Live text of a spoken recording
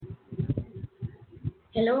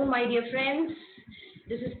Hello, my dear friends.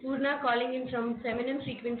 This is Purna calling in from Feminine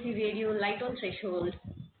Frequency Radio, Light on Threshold.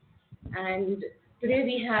 And today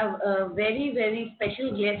we have a very, very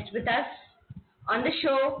special guest with us on the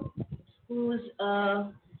show who's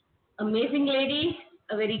an amazing lady,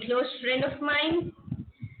 a very close friend of mine.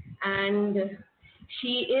 And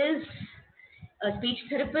she is a speech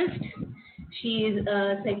therapist. She is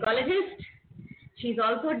a psychologist. She's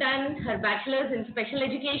also done her bachelor's in special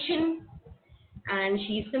education, and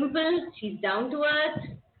she's simple, she's down to earth,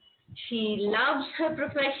 she loves her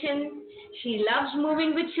profession, she loves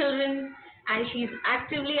moving with children, and she's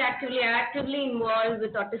actively involved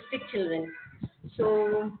with autistic children.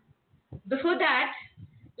 So, before that,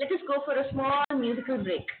 let us go for a small musical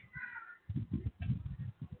break.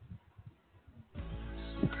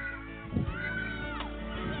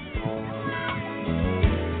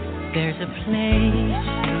 There's a place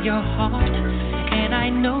in your heart, and I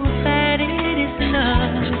know that it is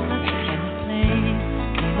love. And the place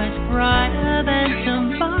is much brighter than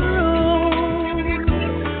tomorrow.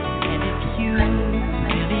 And if you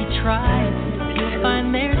really try, you'll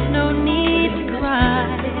find there's no need to cry.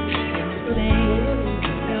 In the place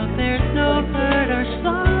you feel there's no hurt or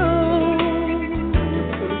sorrow.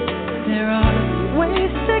 There are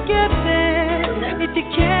ways to get there if you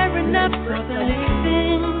care enough for the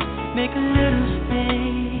living. Make a little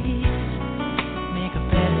space, make a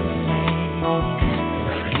better place.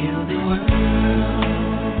 Heal the world,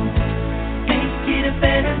 make it a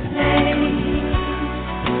better place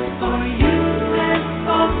for you and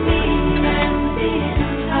for me and the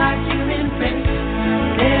entire human race.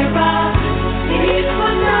 There are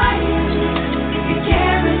peaceful nights if you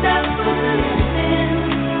care enough for the living.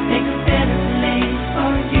 Make a better place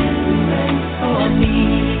for you and for me.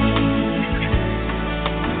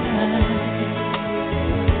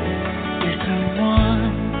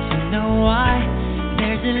 Why?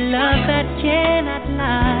 There's a love that cannot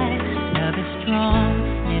lie. Love is strong,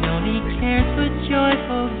 it only cares for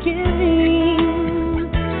joyful giving.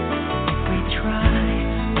 If we try,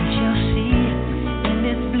 we shall see. In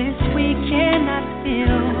this bliss we cannot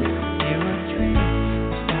feel. There are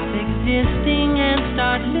dreams, stop existing and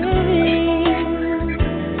start living.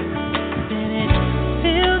 Then it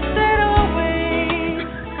feels that always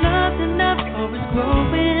love's enough, always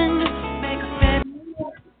growing.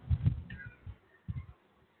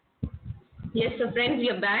 Yes, so friends, we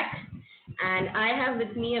are back, and I have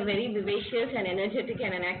with me a very vivacious and energetic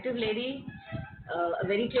and an active lady, a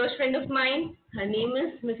very close friend of mine. Her name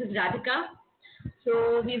is Mrs Radhika.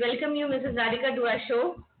 So we welcome you, Mrs Radhika, to our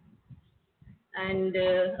show, and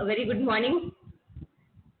a very good morning.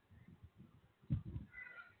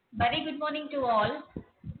 Very good morning to all.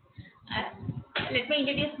 Let me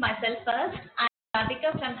introduce myself first. I'm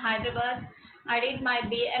Radhika from Hyderabad. I did my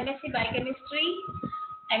MSc Biochemistry,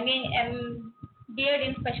 B.Ed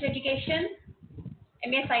in Special Education,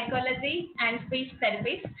 MA Psychology and Speech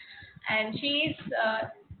Therapist. And we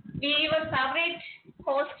were favorite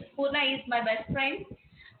host. Purna is my best friend.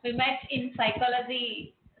 We met in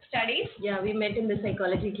psychology studies. Yeah, we met in the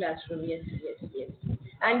psychology classroom. Yes.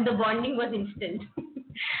 And the bonding was instant.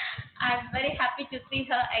 I'm very happy to see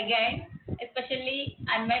her again. Especially,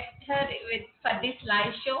 I met her for this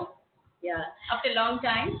live show. Yeah. After a long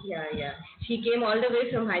time. Yeah. She came all the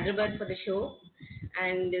way from Hyderabad for the show.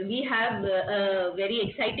 And we have a very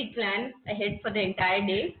exciting plan ahead for the entire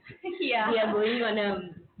day. Yeah. We are going on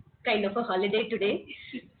a kind of a holiday today.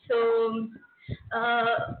 So,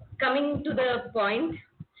 coming to the point,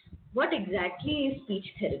 what exactly is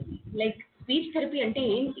speech therapy? Like, speech therapy ante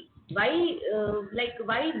enti? Why,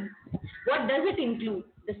 what does it include,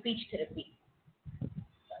 the speech therapy?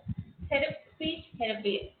 Speech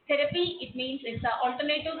therapy. Therapy, it means it's an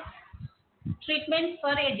alternative treatment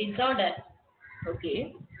for a disorder.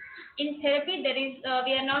 Okay. In therapy,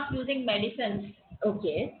 we are not using medicines.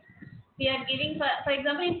 Okay. We are giving, for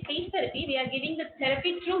example, in speech therapy, we are giving the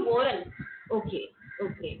therapy through oral. Okay.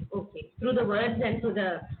 Through the words and through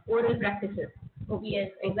the oral practices. Okay.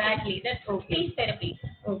 Yes, exactly. That's speech therapy.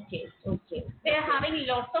 Okay. They are having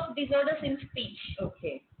lots of disorders in speech.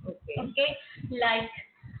 Okay. Like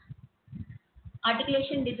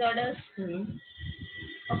articulation disorders. Mm-hmm.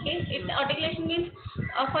 Okay, if the articulation means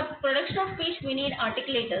for production of speech we need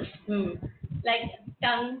articulators like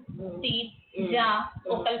tongue, teeth, jaw,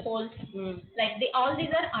 vocal folds. Like all these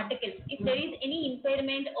are articles. If there is any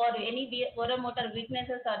impairment or any motor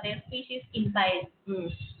weaknesses or their speech is impaired,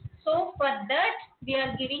 so for that we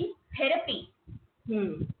are giving therapy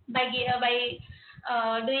by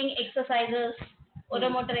doing exercises,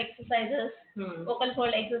 motor exercises, vocal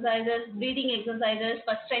fold exercises, breathing exercises.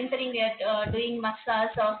 For strengthening, we are doing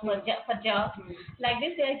massage of for jaw. Like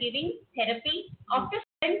this, we are giving therapy. After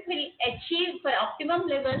strength will achieve for optimum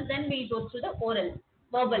level, then we go through the oral,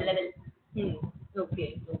 verbal level.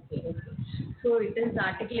 Okay. So it is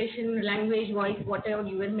articulation, language, voice, whatever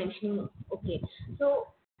you were mentioning. Okay. So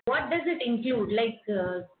what does it include? Like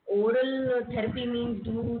oral therapy means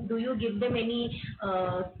do you give them any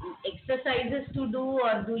exercises to do,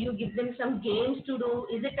 or do you give them some games to do?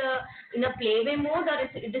 Is it in a playway mode, or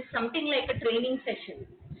it is something like a training session?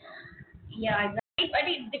 Yeah, exactly. But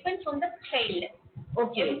it depends on the child.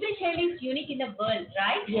 Okay. Every child is unique in the world,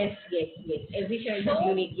 right? Yes. Every child is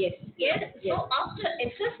unique. Yes. So after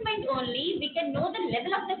assessment only, we can know the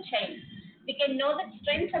level of the child. We can know the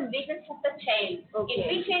strengths and weaknesses of the child. Okay. In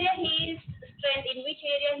which area he is strength, in which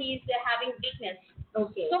area he is having weakness.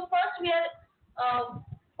 Okay. So first we are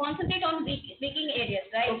concentrate on weaking areas,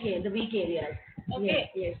 right? Okay, the weak areas. Okay.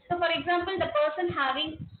 Yes. So for example, the person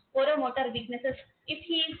having oromotor weaknesses, if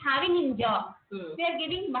he is having in jaw, we are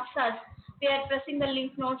giving massage. We are pressing the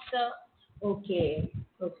lymph nodes. Okay,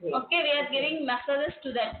 we are giving massages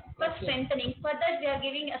to that for strengthening. For that, we are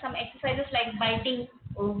giving some exercises like biting.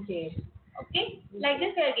 Okay. Like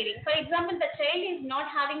this we are giving. For example, the child is not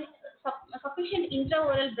having sufficient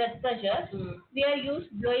intraoral blood pressure. We are used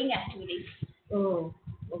blowing activities. Oh,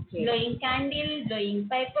 okay. Blowing candle, blowing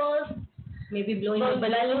pipers, maybe blowing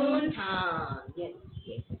balloons. Yes.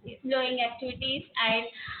 Blowing activities, and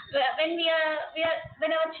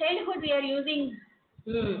when our childhood we are using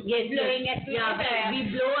blowing activities. Yeah, we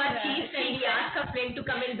blow our teeth and we ask a friend to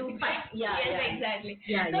come and do five. Exactly.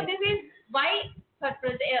 Yeah, so this is why for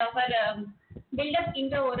build up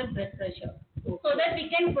intraoral blood pressure. Okay. So that we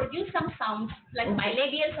can produce some sounds like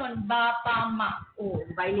bilabial sound ba, pa, ma. Oh,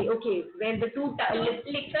 bilabial. Okay, where the two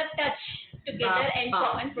lips are touch together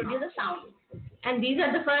and produce a sound. And these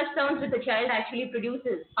are the first sounds that the child actually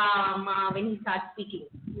produces, pa, ma, when he starts speaking.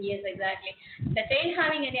 Yes, exactly. The child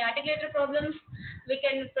having any articulator problems, we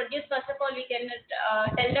can produce, first of all, we can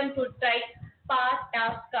tell them to try pa,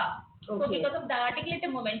 ta, ka. So because of the articulator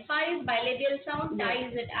movement, pa is bilabial sound, ta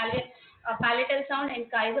is palatal sound, and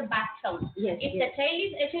ka is a back sound. If the child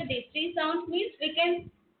is achieved these three sounds, means we can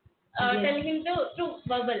tell him through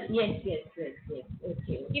verbal. Yes.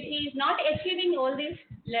 Okay. If he is not achieving all these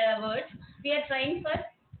words, we are trying for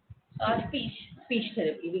speech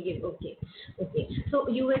therapy. We give. Okay. So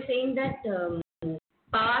you were saying that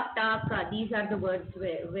pa, ta, ka, these are the words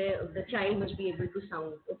where the child must be able to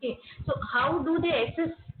sound. Okay. So how do they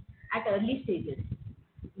assess at early stages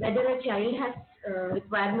whether a child has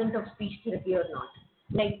requirement of speech therapy or not?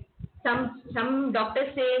 Like some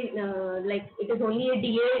doctors say like it is only a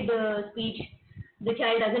delayed speech. The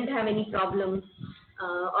child doesn't have any problems,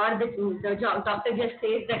 or the doctor just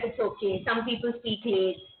says that it's okay. Some people speak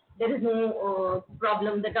late. There is no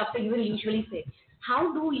problem. The doctor will usually say.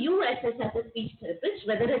 How do you assess as a speech therapist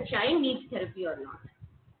whether a child needs therapy or not?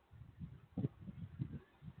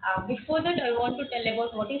 Before that, I want to tell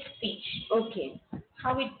about what is speech. Okay.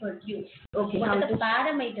 How it produces. Okay. What are the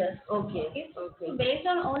parameters? Okay. So based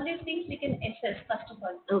on all these things, we can assess first of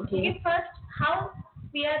all. Okay. First, how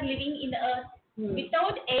we are living in the earth.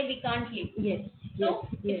 Without air, we can't live. Yes. So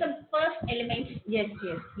it's the first element. Yes.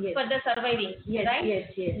 For the surviving. Yes. Right?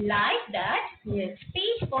 Yes. Like that. Yes.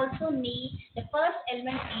 Speech also needs the first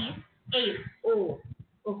element is air. Oh.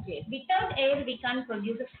 Okay. Without air, we can't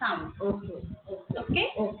produce a sound. Okay.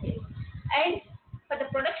 And for the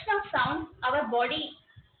production of sound, our body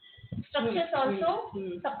structures also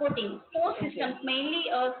supporting. Four systems, mainly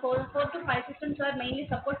 4 to 5 systems are mainly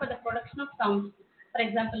support for the production of sounds. For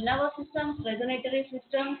example, nervous systems, resonatory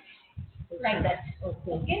systems, like that.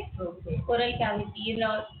 Okay. Oral cavity,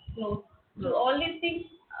 throat. So all these things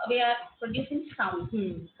we are producing sound.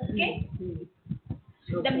 Okay.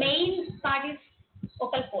 The main part is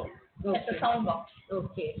vocal cord. That's the sound box.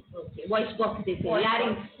 Okay. Voice box, they say.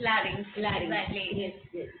 Larynx. Exactly.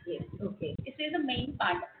 Yes. Okay. This is the main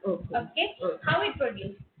part. Okay. How it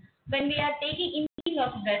produces? When we are taking in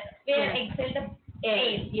of breath, we are exhale the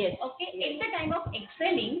air. Yes. Okay. At the time of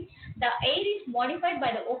exhaling, the air is modified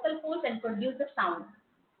by the vocal folds and produce the sound.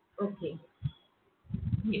 Okay.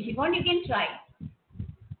 If you want, you can try.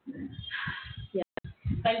 Yeah.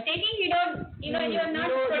 While taking, you are not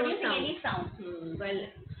producing any sound.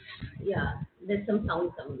 There's some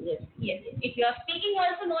sound. Yes. If you are speaking,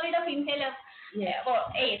 also no need of inhaler or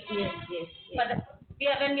air. Yes.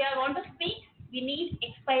 When we want to speak, we need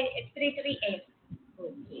expiratory air.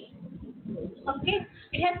 Okay.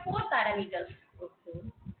 It has 4 parameters.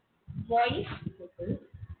 Voice.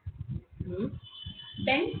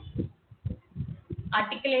 Then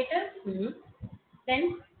articulator. then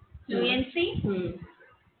fluency,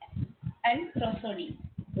 and prosody.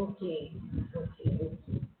 Okay.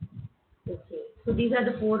 So these are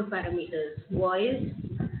the 4 parameters: voice,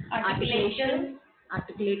 articulation,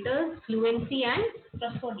 articulators, fluency, and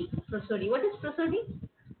Prosody. prosody. What is prosody?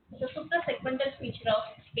 The suprasegmental feature of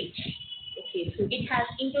speech. Okay. So It has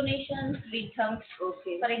intonations, rhythms.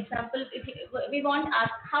 okay. For example, if we want to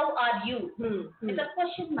ask, how are you? It's a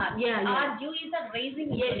question mark. Yeah. Are you is a raising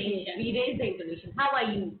intonation. Yes. We raise the intonation. How are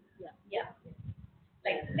you? Yeah.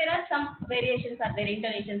 Like there are some variations are there,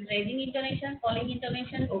 intonations, raising intonation, falling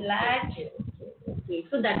intonation, flat. Okay.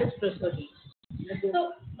 So that is prosody.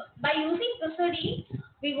 So by using prosody,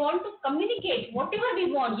 we want to communicate whatever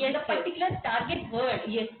we want. Yes, the particular target word.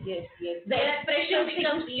 Yes. The expression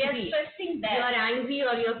becomes easy. Expressing that. You are angry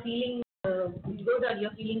or you're feeling good or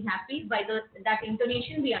you're feeling happy. By that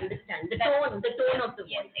intonation, we understand the tone of the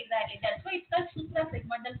voice. Yes, exactly. That's why it's called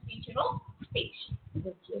suprasegmental feature of speech.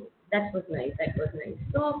 Okay. That was nice.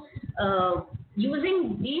 So,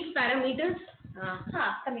 using these parameters,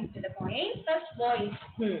 coming to the point, first voice.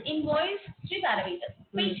 In voice, 3 parameters: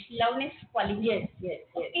 pitch, loudness, quality. Yes.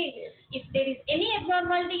 Okay. If there is any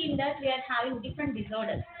abnormality in that, we are having different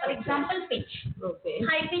disorders. For example, pitch. Okay.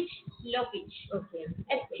 High pitch, low pitch. Okay.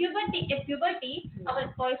 At puberty,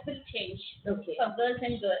 our voice will change. Okay. For girls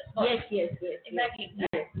and boys. Yes. Exactly.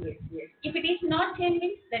 Yes. If it is not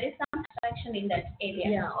changing, there is some obstruction in that area.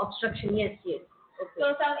 Yeah, obstruction. Yes. Okay.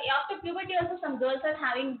 So after puberty, also some girls are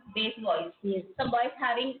having bass voice. Yes. Some boys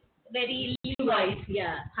having very lead voice.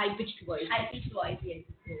 Yeah, high pitched voice. Yes.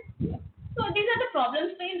 So these are the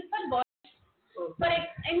problems for boys. Okay.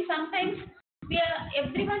 And sometimes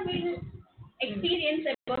everyone will experience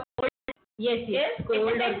about cold. Yes.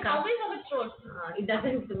 Cold or how is our throat? It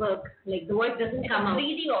doesn't work. Like the voice doesn't come out.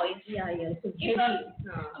 Breathy voice. Yeah. So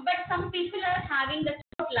But some people are having the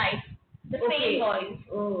throat life, the same voice.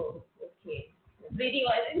 Oh, okay. Breathy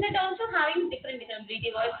voice. And they're also having different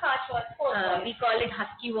breathy voice, harsh voice, hoarse voice. We call it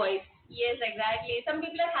husky voice. Yes, exactly. Some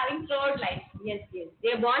people are having throat life. Yes.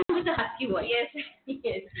 They're born with a husky voice. Yes.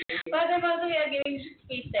 For them also we are giving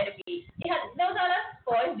speech therapy. Those are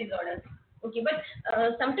voice disorders. Okay, but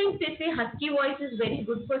sometimes they say husky voice is very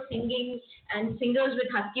good for singing, and singers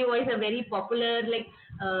with husky voice are very popular. Like,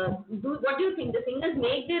 what do you think? The singers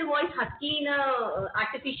make their voice husky in a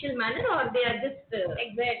artificial manner, or they are just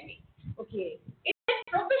exactly? Okay. It's a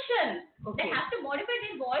profession. Okay. They have to modify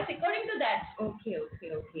their voice according to that. Okay.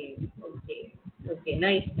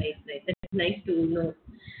 Nice. That's nice to know.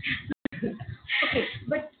 Okay,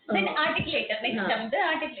 but then articulator. Next term, the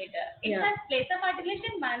articulator. It has place of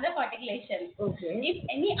articulation, manner of articulation. Okay. If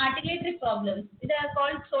any articulatory problems, they are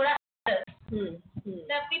called soda.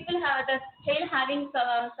 The people have the child having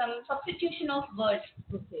some substitution of words.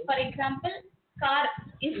 Okay. For example, car.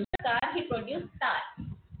 Instead of car, he produced tar.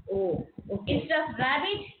 Oh. Okay. Instead of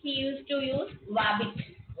rabbit, he used to use wabbit.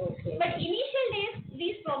 Okay. But initial days,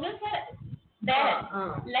 these problems are there.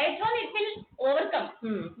 Later on, it will overcome.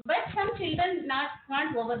 But some children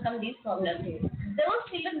can't overcome these problems. Okay. Those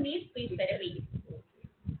children need speech therapy.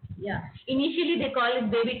 Yeah. Initially, they call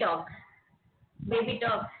it baby talk. Baby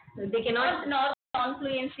talk. They cannot.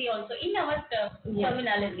 Non-fluency also in our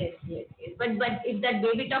terminology. Yes. But if that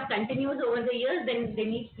baby talk continues over the years, then they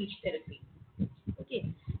need speech therapy.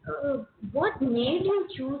 Okay. What made you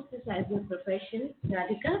choose this as your profession,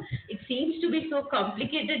 Radhika? It seems to be so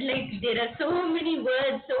complicated. Like there are so many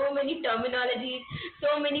words, so many terminologies,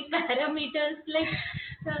 so many parameters. Like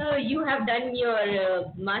you have done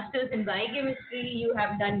your masters in biochemistry, you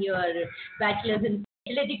have done your bachelor's in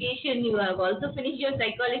special education, you have also finished your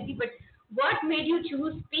psychology. But what made you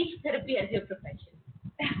choose speech therapy as your profession?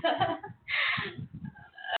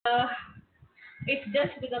 It's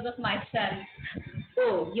just because of my son.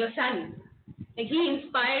 Oh, your son. Like he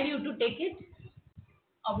inspired you to take it?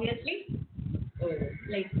 Obviously. Oh,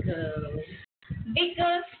 like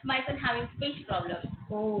because my son having speech problem.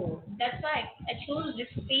 Oh. That's why I chose this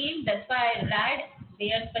field. That's why I read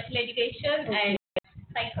their special education and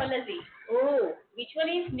psychology. Oh. Which one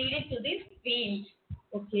is needed to this field?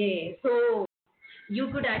 Okay. So you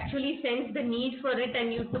could actually sense the need for it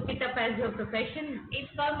and you took it up as your profession?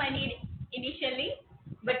 It's not my need initially.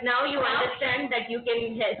 But now you understand that you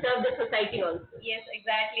can serve the society also. Yes,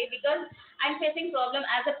 exactly. Because I'm facing problem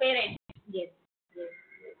as a parent. Yes.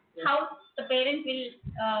 How the parents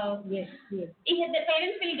will... Yes. The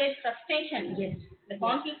parents will get frustration. Yes. The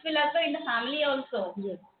conflicts will occur in the family also.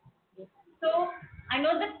 Yes. So, I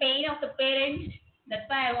know the pain of the parents. That's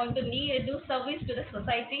why I want to do service to the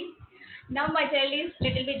society. Now my child is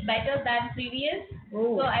little bit better than previous.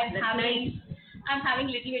 Oh, so I'm having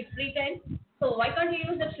little bit free time. So why can't you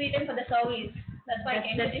use the free time for the service? That's why I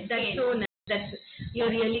came to this That's scale. so nice. You're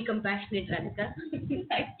really compassionate, Radhika.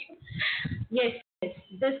 Thank you. Yes.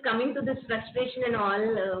 This coming to this frustration and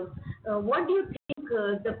all, what do you think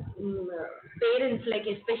the parents, like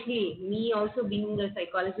especially me also being a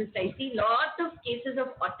psychologist, I see lot of cases of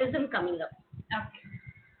autism coming up. Okay.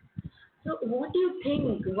 So what do you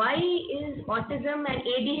think? Why is autism and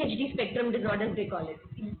ADHD spectrum disorders, they call it?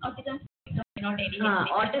 Autism spectrum, not ADHD.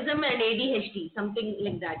 Autism and ADHD, something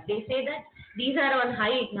like that. They say that these are on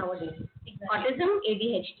high nowadays. Exactly. Autism,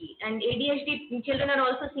 ADHD. And ADHD children are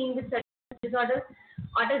also seen with certain disorders.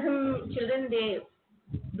 Autism children, they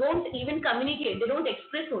don't even communicate. They don't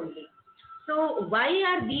express only. So why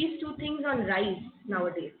are these two things on rise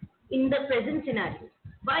nowadays in the present scenario?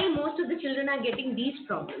 Why most of the children are getting these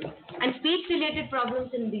problems and speech-related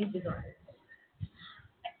problems in these disorders?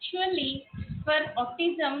 Actually, for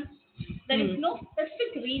autism, there is no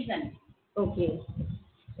specific reason. Okay.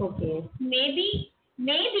 Maybe.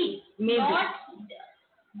 Not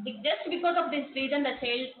just because of this reason the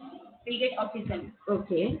child will get autism.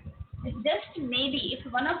 Okay. Just maybe.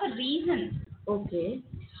 It's one of the reasons. Okay.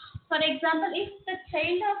 For example, if the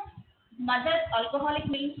child of mother alcoholic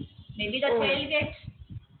means maybe the child gets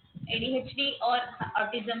ADHD or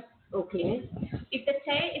autism. Okay. If the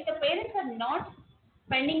parents are not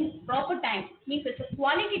spending proper time, means it's a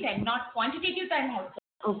quality time, not quantitative time also.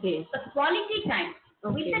 Okay. The quality time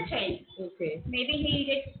with the child. Okay. Maybe he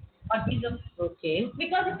gets autism. Okay.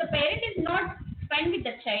 Because if the parent is not spend with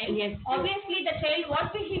the child, yes, obviously the child,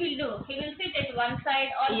 what he will do? He will sit at one side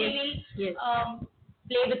or he will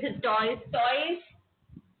play with his toys,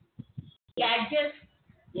 gadgets.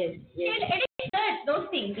 Yes. He will addict those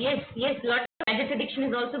things. Yes. Lot of gadget addiction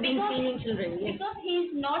is also being seen in children. Yes. Because he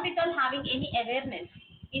is not at all having any awareness.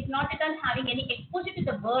 He is not at all having any exposure to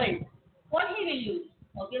the world. What he will use?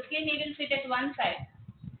 Obviously, he will sit at one side.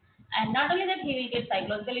 And not only that, he will get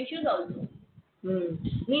psychological issues also.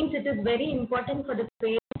 Means it is very important for the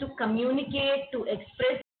parents to communicate, to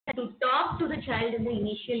express, to talk to the child in the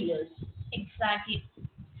initial years. Exactly.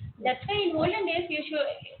 That's why in olden days, you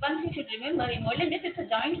should remember, in olden days it's a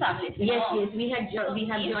joint family. Yes, we have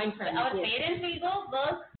joint family. Our parents will go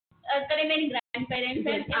work, the remaining grandparents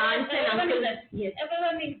and aunts and uncles.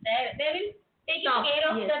 Everyone is there. They will take care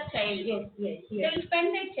of the child. Yes. They will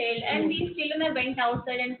spend their child, and these children are went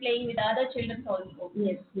outside and playing with other children also.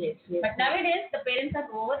 Yes. But nowadays, the parents are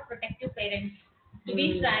overprotective parents. To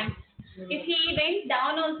be frank, if he went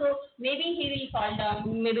down also, maybe he will fall down.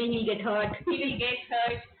 Maybe he'll get hurt.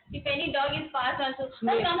 If any dog is passed also,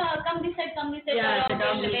 come this side, the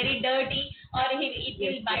dog will be very dirty, or it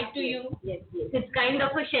will bite to you. Yes. It's kind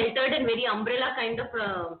of a sheltered and very umbrella kind of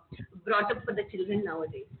brought up for the children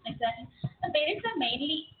nowadays. Exactly. The parents are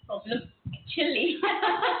mainly problem, actually.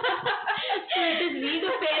 So it is we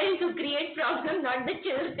the parents who create problems, not the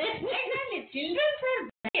children. Exactly. Children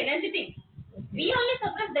are very energetic. We only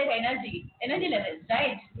suppress their energy levels,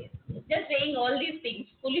 right? Yes. Just saying all these things,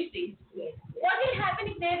 foolish things. Yes. What will happen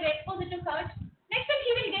if they are exposed to hurt? Next time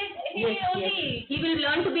he will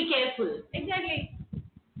learn to be careful. Exactly.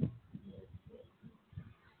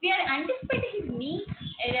 We are anticipating his needs,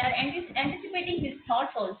 we are anticipating his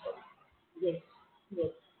thoughts also. Yes.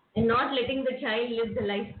 And not letting the child live the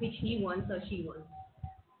life which he wants or she wants.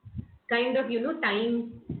 Kind of,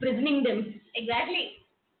 time prisoning them. Exactly.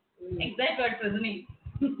 Exact word, prisoning.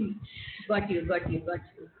 Got you.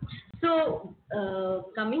 So,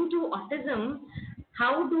 coming to autism,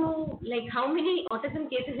 how many autism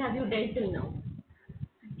cases have you dealt till now?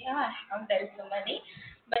 Yeah, I have dealt so many,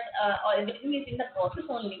 but everything is in the process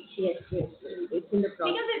only. Yes, it's in the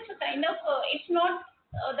process. Because it's a kind of, it's not,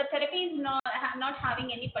 the therapy is not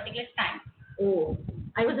having any particular time. Oh,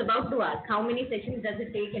 I was about to ask, how many sessions does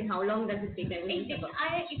it take and how long does it take? It's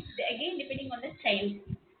again depending on the child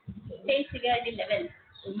severity level.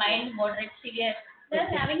 Mild, moderate, severe. They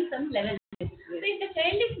are having some levels. So if the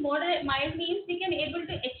child is moderate, mild means he can able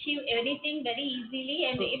to achieve everything very easily,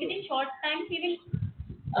 and within short time he will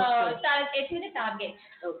achieve the target.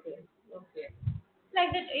 Okay.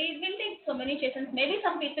 Like that, it will take so many sessions. Maybe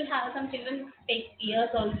some children take years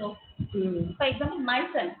also. For example, my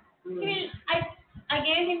son, I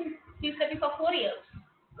gave him speech therapy for 4 years.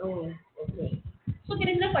 Oh, okay. So there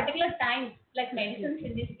is no particular time like medicines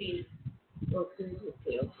in this field. Okay.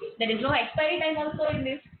 There is no expiry time also in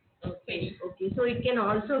this field. Okay. So it can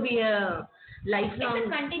also be a lifelong. It's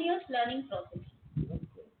a continuous learning process.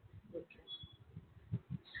 Okay.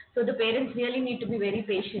 So the parents really need to be very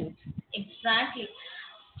patient. Exactly.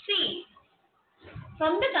 See,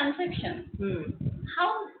 from the conception,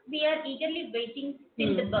 how we are eagerly waiting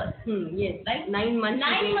till the birth. Yes. Right? 9 months.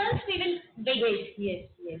 9 months we will wait. Yes.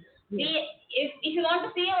 If you want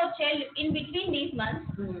to see our child in between these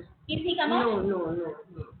months, if he come out, No.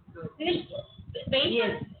 we will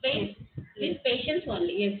wait with patience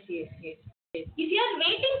only. Yes. If you are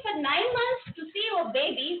waiting for 9 months to see your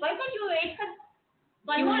baby, why can't you wait for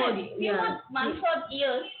few more months or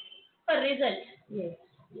years for results? Yes.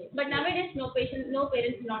 But nowadays, no parents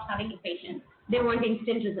are not having patience. They want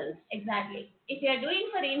instant results. Exactly. If you are doing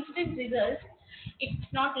for instant results,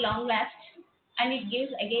 it's not long last, and it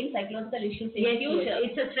gives again psychological issues in future.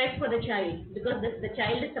 It's a stress for the child because the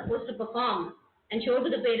child is supposed to perform and show to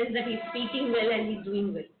the parents that he's speaking well and he's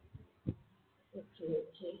doing well.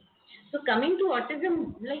 Okay. So coming to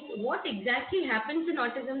autism, like what exactly happens in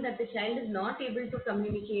autism that the child is not able to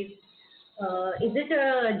communicate? Is it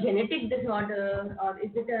a genetic disorder, or is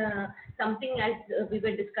it something, as we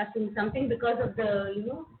were discussing, something because of the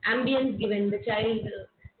ambience given? The child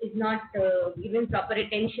is not given proper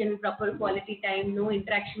attention, proper quality time, no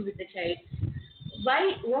interaction with the child.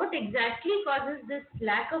 Why? What exactly causes this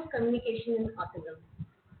lack of communication in autism?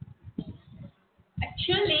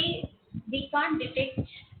 Actually, we can't detect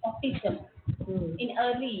autism in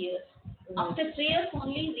early years. After 3 years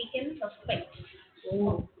only we can suspect.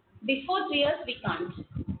 Before 3 years we can't.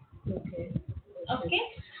 Okay.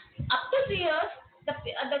 After 3 years, the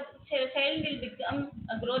child will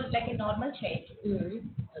grow like a normal child.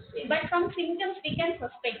 But some symptoms we can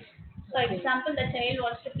suspect. For example, the child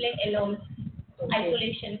wants to play alone.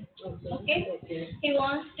 Isolation. Okay. He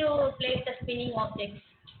wants to play with the spinning objects.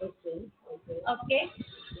 Okay.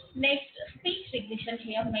 Next, speech regression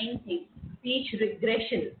here, main thing. Speech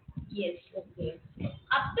regression. Yes. Okay.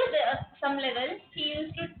 Up to some level, he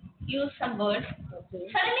used to use some words.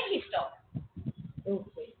 Suddenly he stopped.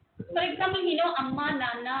 For example, he know Amma,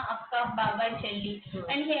 Nana, Akka, Baba, and Chelli,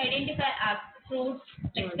 and he identify fruits,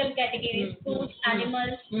 lexical categories, fruits,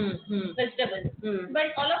 animals, vegetables. But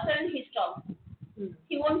all of a sudden he stopped.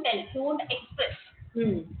 He won't tell. He won't express.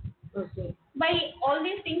 By all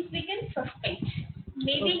these things, we can suspect.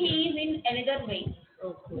 Maybe he is in another way,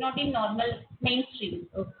 not in normal mainstream.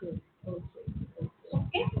 Okay.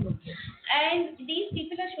 And these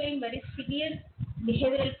people are showing very severe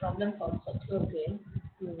behavioral problems also.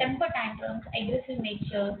 Temper tantrums, aggressive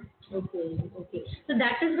nature. So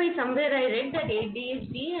that is why somewhere I read that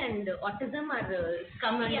ADHD and autism are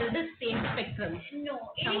come under the same spectrum. No,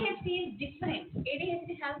 ADHD is different.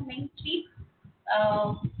 ADHD has main 3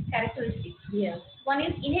 characteristics. One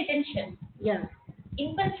is inattention.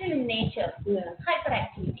 Impulsive in nature.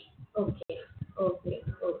 Hyperactivity. Okay.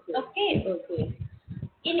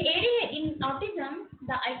 In autism,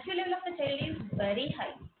 the IQ level of the child is very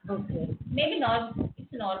high. Maybe not,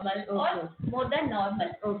 it's normal or more than normal.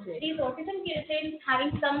 These autism child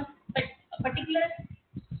having some particular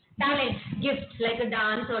talents, Gifts like a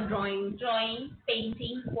dance or drawing,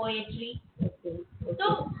 painting, poetry.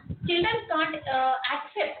 So children can't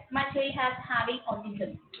accept my child has having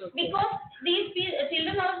autism because these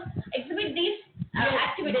children are exhibit these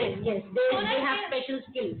activities. They have special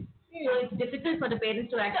skills. So it's difficult for the parents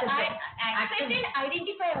to accept. Accept and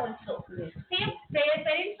identify also. Same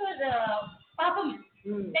parents are problem.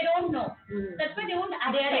 They don't know. That's why they won't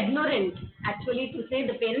accept. They are ignorant. Actually, to say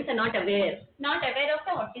the parents are not aware. Not aware of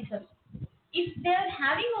the autism. If they are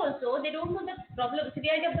having also, they don't know the problem,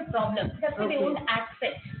 severity of the problem. That's why they won't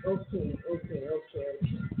accept. Okay.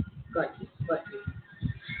 Got it.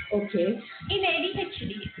 Okay. In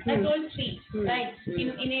ADHD, I told 3, right?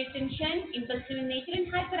 Inattention, impulsive in nature,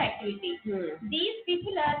 and hyperactivity. These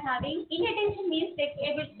people are having inattention means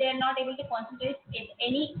they are not able to concentrate in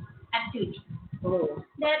any activity.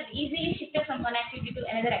 They are easily shifted from one activity to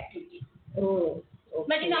another activity.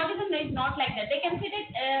 But in autism, it's not like that. They can sit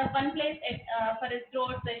at one place for a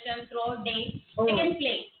throughout session, throughout day. They can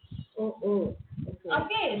play.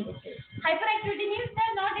 Okay. Hyperactivity means they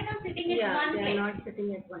are not even sitting at one place. They are not sitting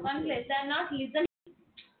at one place. They are not listening.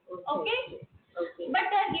 Okay. But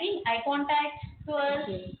they are giving eye contact to us.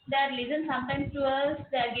 They are listening sometimes to us.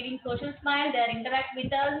 They are giving social smile. They are interact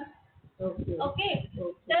with us. Okay.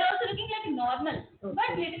 They are also looking like normal,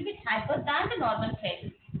 but little bit hyper than the normal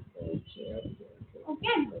child.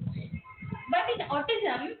 Okay. But in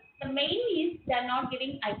autism, the main is they are not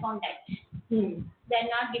giving eye contact. They are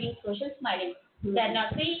not giving social smiling. They are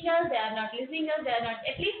not seeing us. They are not listening us. They are not.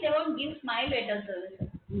 At least they won't give smile at us.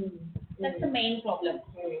 That's the main problem.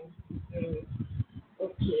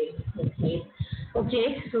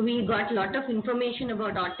 Okay. So we got a lot of information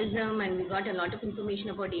about autism and we got a lot of information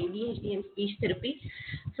about ADHD and speech therapy.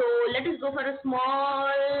 So let us go for a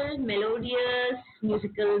small melodious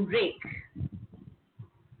musical break.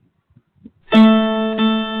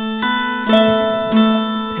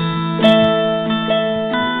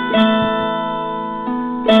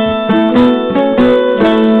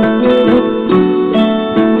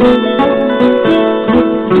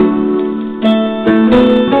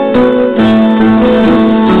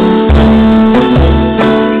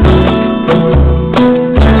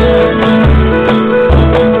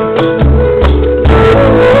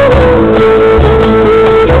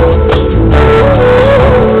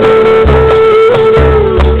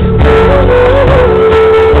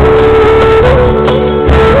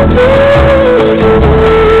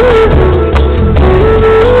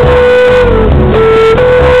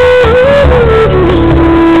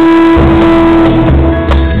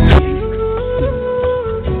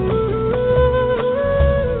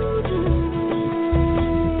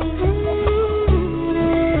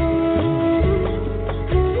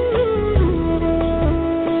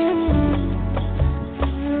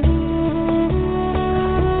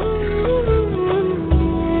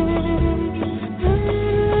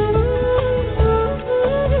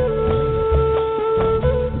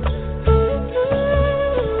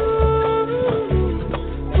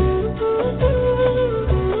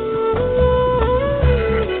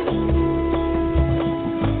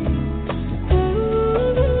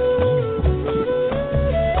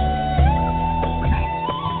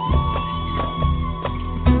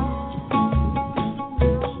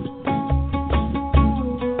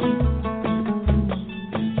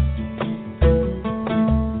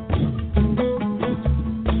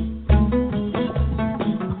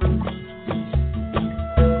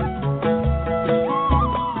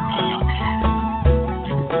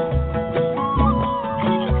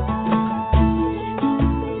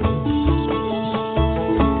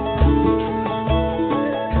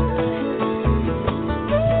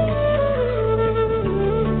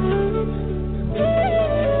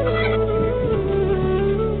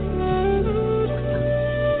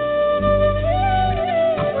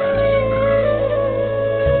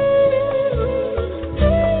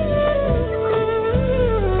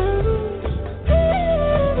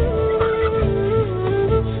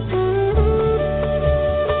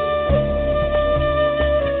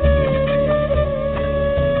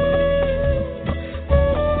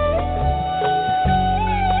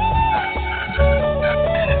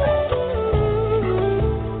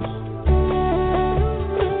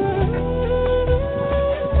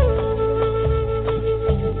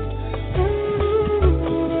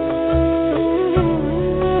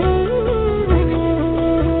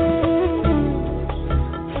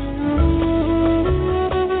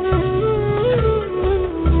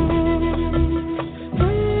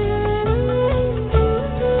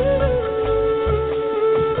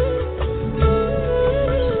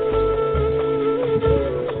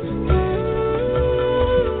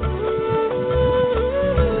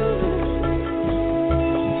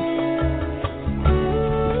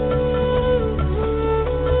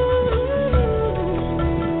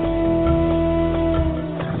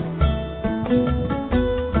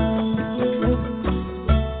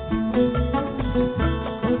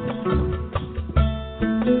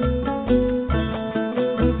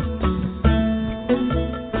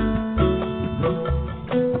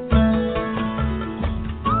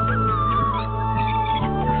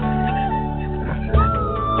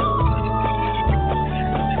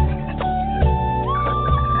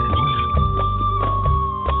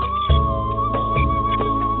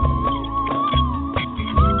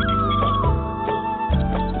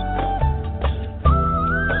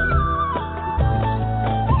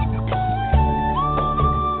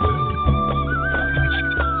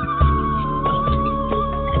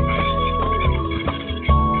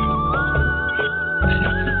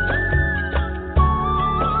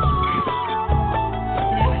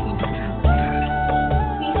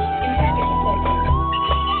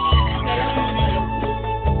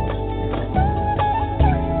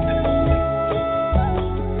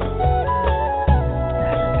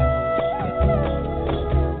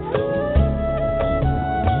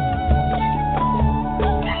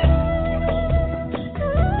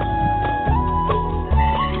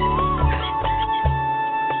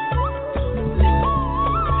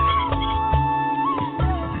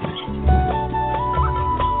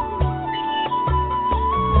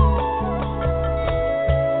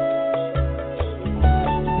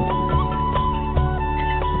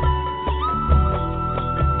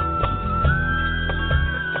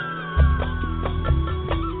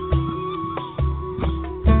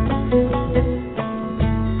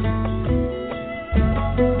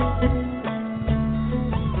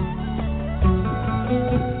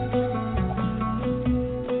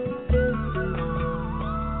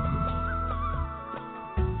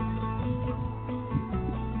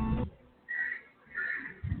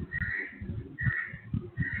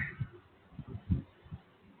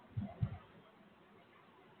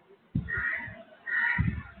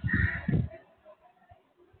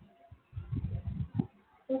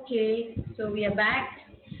 Okay, so we are back.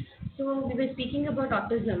 So we were speaking about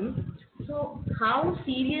autism. So how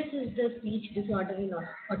serious is the speech disorder in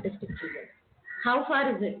autistic children? How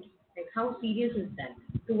far is it? Like how serious is that?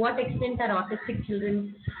 To what extent are autistic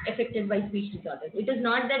children affected by speech disorder? It is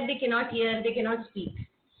not that they cannot hear, they cannot speak.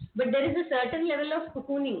 But there is a certain level of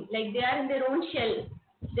cocooning, like they are in their own shell,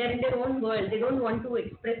 they are in their own world, they don't want to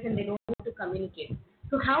express and they don't want to communicate.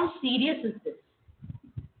 So how serious is this?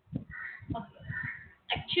 Okay.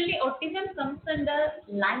 Actually, autism comes under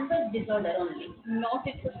language disorder only, not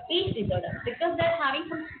it's a speech disorder because they're having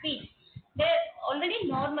some speech. They're already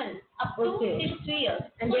normal up to Okay. till 3 years.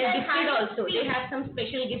 And So they are they're gifted having also. speech. They have some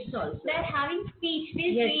special gifts also. They're having speech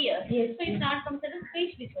till Yes, 3 years. yes, So it's yes. not considered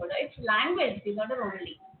speech disorder. It's language disorder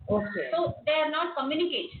only. Okay. So they are not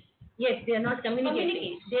communicate. Yes, they are not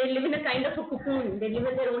communicating. They live in a kind of a cocoon. They live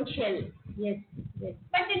in their own shell. Yes, yes.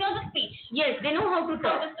 But they know the speech. Yes, they know how to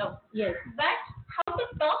talk. How to talk. Yes. But how to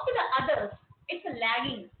talk to the others, it's a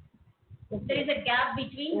lagging. Okay. There is a gap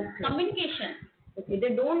between communication. Okay,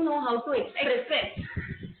 they don't know how to express.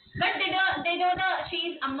 But they don't know she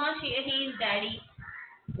is amma, he is daddy.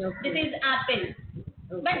 Okay. This is apple.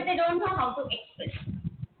 Okay. But they don't know how to express.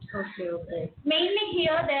 Okay, okay. Mainly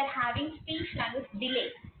here they are having speech language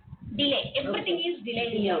delay. Everything is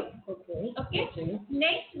delayed here. Okay.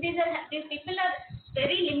 Next, these people are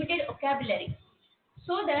very limited vocabulary.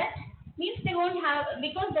 So that means they won't have,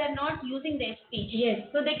 because they are not using their speech. Yes.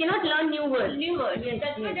 So they cannot learn new words. Yes,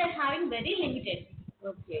 that's why they are having very limited.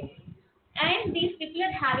 Okay. And these people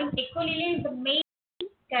are having echolalia is the main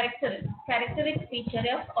characteristic feature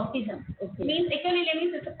of autism. Okay. Means echolalia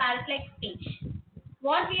means it's a parrot-like speech.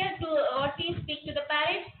 What we speak to the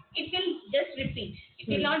parrot, it will just repeat. It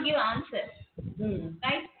will not give answer.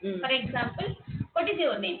 Right? For example, what is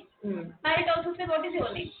your name? Parrot also say, what is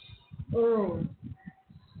your name? Oh.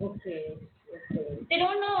 Okay. Okay. They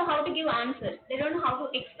don't know how to give answers. They don't know how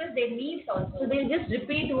to express their needs also. So they'll just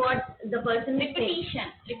repeat what the person is saying.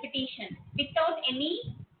 Repetition, without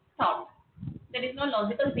any thought. There is no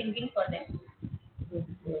logical thinking for them.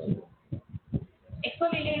 Okay.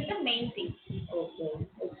 Echolalia is the main thing.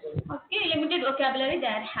 Okay. Limited vocabulary they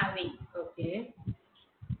are having. Okay.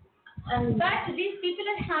 But these people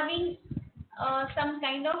are having some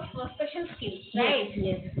kind of special skills, right?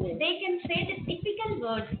 Yes. They can say the typical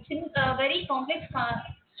words, very complex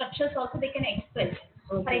structures also they can express.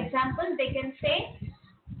 Okay. For example, they can say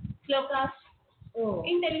slokas. Oh.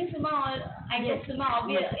 In Telugu, Suma, I guess Suma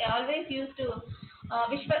always used to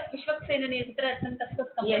Vishwaksena Netraratnam Taskas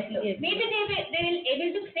Kapatlu. Yes. Maybe they will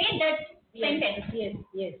able to say that sentence.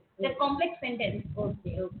 Yes. The complex sentence.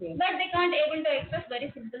 Okay. But they can't able to express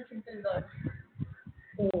very simple words.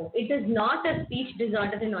 Oh, it is not a speech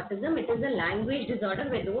disorder in autism. It is a language disorder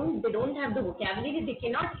where they don't have the vocabulary. They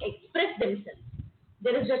cannot express themselves.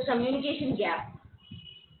 There is a communication gap.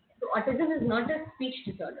 So autism is not a speech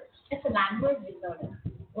disorder. It's a language disorder.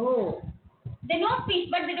 Oh. They know speech,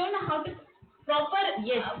 but they don't know how to proper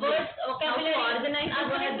words, vocabulary, how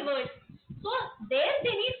to organize the words. So there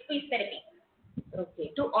they need speech therapy.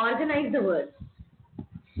 Okay. To organize the words.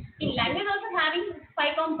 In language also having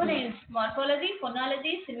 5 components: morphology,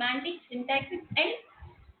 phonology, semantics, syntaxic, and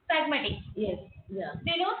pragmatic. Yes. Yeah.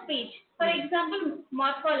 They know speech. For example,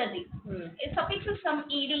 morphology. It suffixes some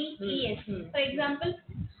ed, es. For example,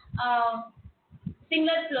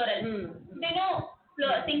 singular, plural. They know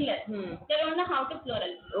singular. They don't know how to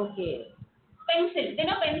plural. Okay. Pencil. They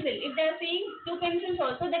know pencil. If they are seeing 2 pencils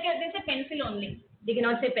also, they say pencil only. They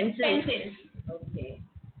cannot say pencil. Pencils. Okay.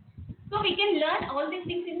 So we can learn all these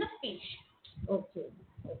things in the speech. Okay.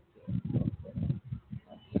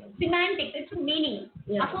 Semantics, it's a meaning,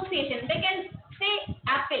 association. They can say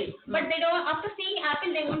apple, but they don't. After seeing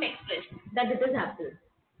apple, they won't express that it is apple.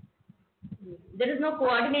 There is no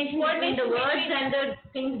coordination between the words and the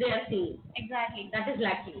things they are seeing. Exactly. That is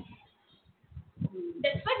lacking.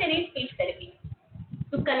 That's why they need speech therapy.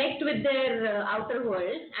 To connect with their outer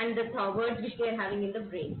world and the words which they are having in the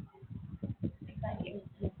brain. Exactly.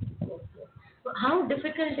 So how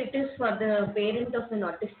difficult it is for the parent of an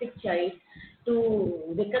autistic child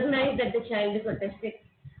to recognize that the child is autistic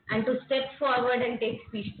and to step forward and take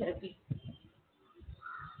speech therapy?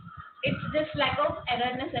 It's just lack of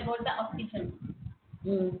awareness about the autism.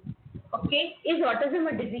 Okay. Is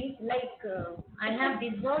autism a disease? Like I have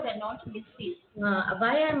disorder, not disease.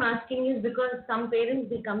 Why I'm asking is because some parents,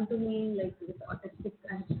 they come to me like with autistic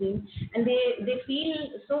accident and they feel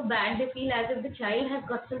so bad. They feel as if the child has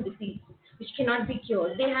got some disease which cannot be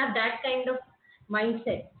cured. They have that kind of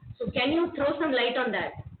mindset. So can you throw some light on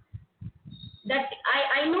that? That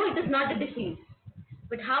I know it is not a disease,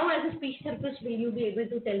 But how, as a speech therapist, will you be able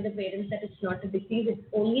to tell the parents that it's not a disease, it's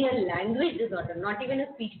only a language disorder, not even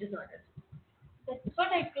a speech disorder? That's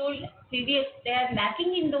what I told previous. They are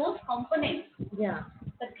lacking in those components. Yeah.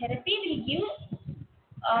 The therapy will give.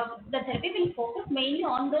 The therapy will focus mainly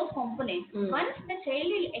on those components. Once the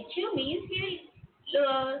child will achieve means he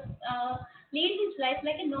will lead his life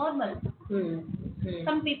like a normal.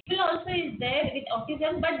 Some people also is there with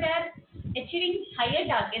autism, but they are achieving higher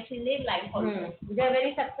targets in their life also. They are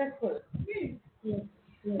very successful. Yes.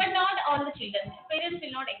 But not all the children. Parents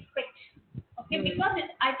will not expect. Okay, because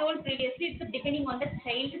I told previously, it's depending on the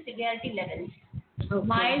child severity levels. Okay.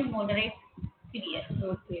 Mild, moderate, severe.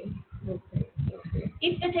 Okay.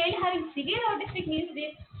 If the child having severe autistic means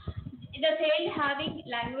the child having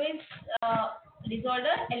language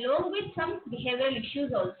disorder along with some behavioral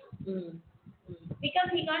issues also. Because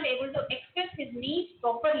he can't able to express his needs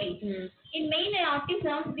properly. In main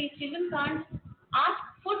autism, these children can't ask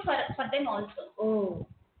food for them also.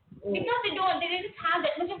 Because they didn't have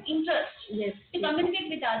that much of interest to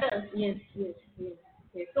communicate with others. Yes.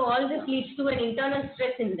 So all this leads to an internal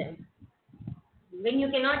stress in them. When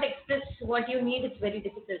you cannot express what you need, it's very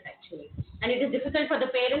difficult actually. And it is difficult for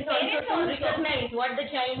the parents also to recognize what the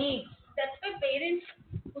child needs. That's why parents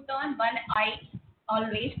put on one eye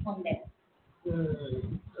always on them.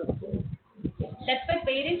 Okay. That's why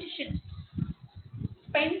parents should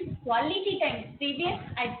spend quality time. Previous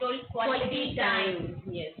I told quality time.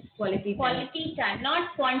 Yes, quality time,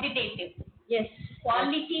 not quantitative. Yes.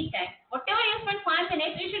 Quality time. Whatever you spend 5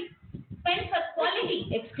 minutes, you should spend for quality.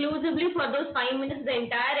 Exclusively for those 5 minutes, the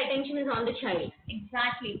entire attention is on the child.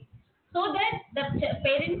 Exactly. So that the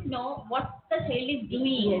parents know what the child is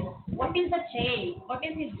doing, what is the child, what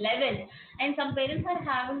is his level, and some parents are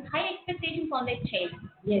having high expectations on their child.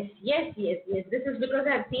 Yes. This is because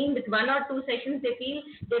I've seen with 1 or 2 sessions, they feel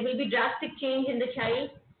there will be drastic change in the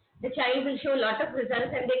child. The child will show a lot of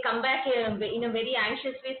results, and they come back in a very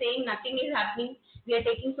anxious way, saying nothing is happening. We are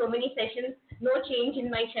taking so many sessions, no change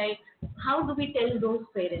in my child. How do we tell those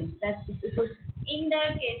parents? That's because in the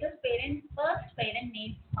cases, first parent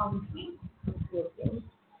needs counseling.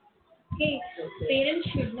 Okay. Parents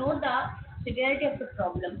should know the severity of the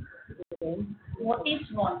problem. What is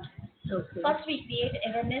what? First, we create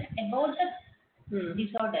awareness about the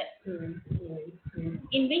disorder.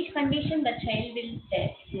 In which condition the child will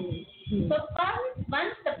stay. So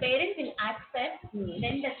once the parent will accept,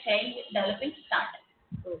 then the child development start.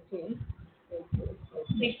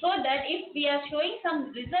 Before that, if we are showing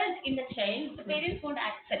some result in the child, the parents won't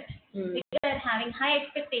accept. Because they are having high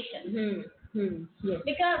expectations.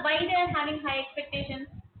 Because why they are having high expectations?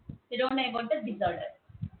 They don't know about the disorder.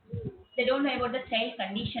 They don't know about the child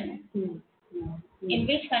condition. In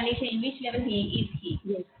which condition, in which level is he.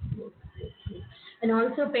 Yes. And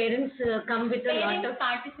also parents come with a lot of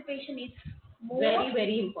participation is more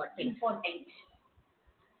very important.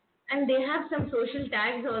 And they have some social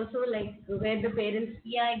tags also, like where the parents.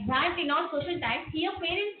 Yeah, exactly. Not social tags. Here,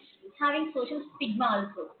 parents having social stigma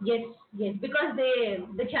also. Yes. Because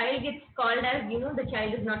the child gets called as, the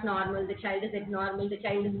child is not normal, the child is abnormal, the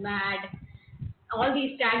child is mad. All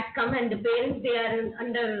these tags come, and the parents, they are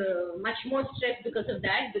under much more stress because of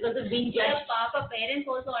that, because of being judged. Papa, parents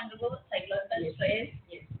also undergo psychological stress.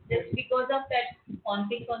 Just because of that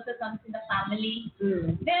conflict also comes in the family.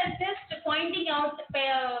 They're just pointing out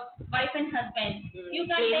wife and husband. You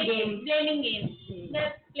can't take it. Blaming game.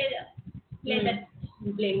 Let's play that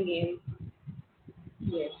blame game.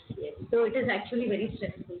 Yes. So it is actually very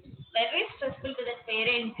stressful. Very stressful to the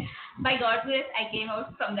parent. By God's grace, I came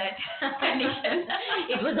out from that condition.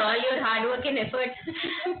 It was all your hard work and effort.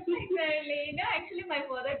 Exactly. No, actually, my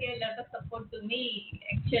father gave a lot of support to me.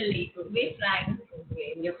 Actually, to be frank.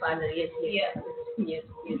 Okay. Your father, yes.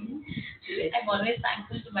 I'm always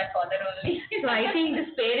thankful to my father only. So I think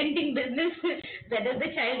this parenting business, whether the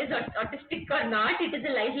child is autistic or not, it is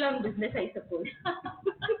a lifelong business, I suppose.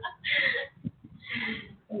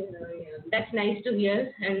 That's nice to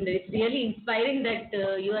hear, and it's really inspiring that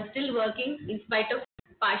you are still working in spite of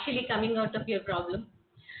partially coming out of your problem.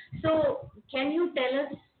 So, can you tell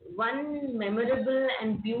us one memorable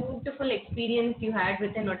and beautiful experience you had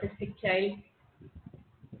with an autistic child?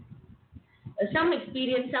 Some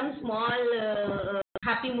experience, some small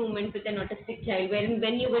happy moment with an autistic child,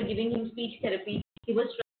 when you were giving him speech therapy, he was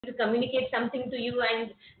trying to communicate something to you,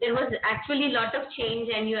 and there was actually a lot of change,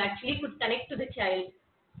 and you actually could connect to the child.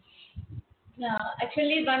 Yeah,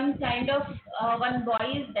 actually, one boy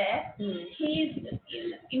is there. He is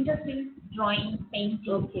interested in drawing,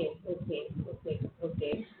 painting. Okay.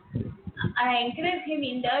 I encourage him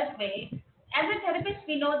in that way. As a therapist,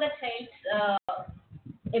 we know the child's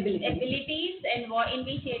abilities and in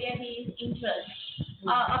which area he is interested.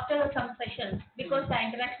 After some sessions, because the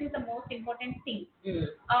interaction is the most important thing.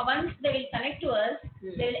 Once they will connect to us,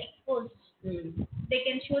 they will expose. They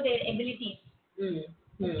can show their abilities.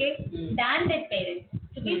 Okay, than their parents.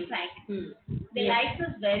 To be frank, they like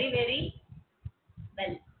us very, very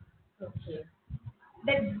well. Okay.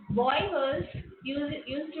 The boy was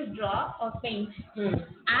used to draw or paint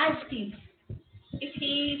as kids. If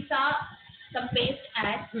he saw some paste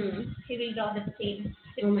ad, he will draw the same,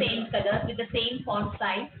 with the same color, with the same font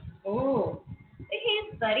size. Oh. He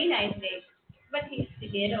is very nice way, but he's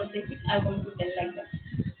severe autistic. I want to tell like that.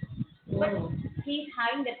 But he's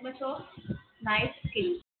having that much of nice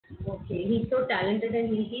skill. Okay, he's so talented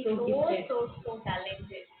and he's so gifted. So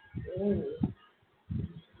talented. Oh.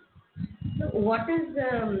 So what is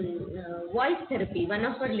voice therapy? One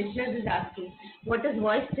of our listeners is asking, what is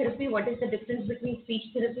voice therapy? What is the difference between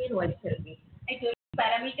speech therapy and voice therapy? I told you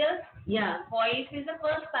parameters. Yeah. Voice is the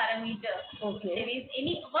first parameter. Okay. There is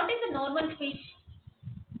what is the normal speech?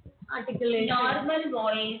 Articulation. Normal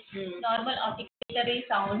voice, normal articulatory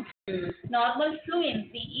sound, normal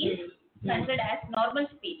fluency is considered as normal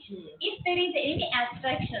speech. If there is any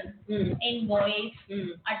abstraction in voice,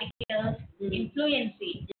 articulars, in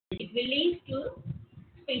fluency, it will lead to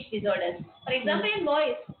speech disorders. For example, in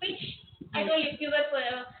voice, speech, I told you if you were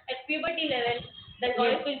at puberty level, the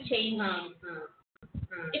voice will change.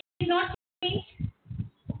 If it is not changed,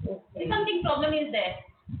 something problem is there.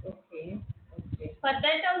 Okay. For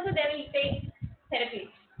that also they will take therapy.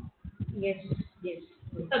 Yes.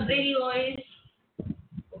 So brainy voice.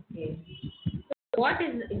 Okay. So what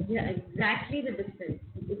is exactly the difference?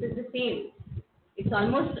 It is the same. It's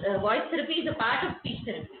almost voice therapy is a part of speech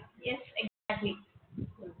therapy. Yes, exactly.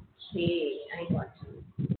 Okay, I got you.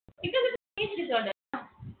 Because it's a speech disorder.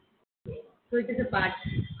 So it is a part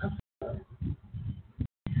of.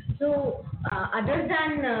 So other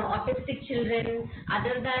than autistic children,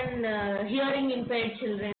 other than hearing impaired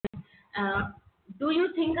children, do you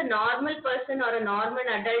think a normal person or a normal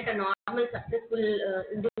adult, a normal successful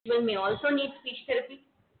individual may also need speech therapy?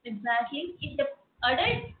 Exactly. If the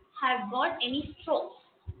adult have got any strokes.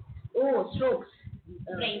 Oh, strokes.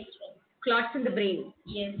 Brain strokes. Clots in the brain.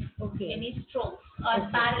 Yes. Okay. Any strokes or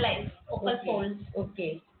paralyzed, focal folds.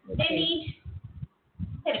 Okay. They need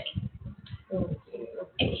therapy. Okay.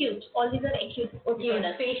 Acute. All these are acute. Okay.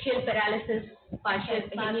 Disorders. Facial paralysis, partial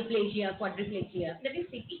hemiplegia, quadriplegia. That is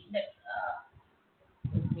CP.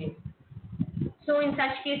 Okay. So in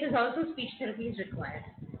such cases also speech therapy is required.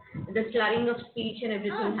 The slurring of speech and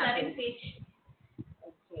everything happens. Speech.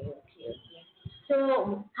 Okay.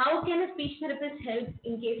 So how can a speech therapist help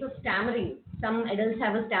in case of stammering? Some adults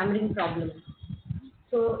have a stammering problem.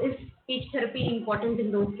 So is speech therapy important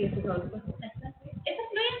in those cases also? It's a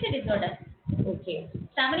fluency disorder. Okay.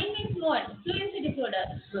 Stammering means what? Fluency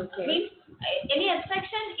disorder. Okay. Means any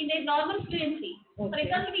abstraction in a normal fluency. Okay. For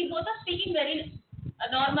example, we both are speaking very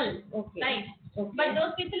normal, right? Okay. But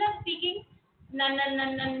those people are speaking na.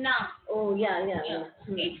 Oh, yeah.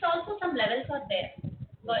 It's also some levels are there.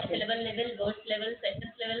 Syllable level, words level,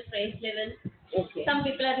 sentence level, phrase level. Okay. Some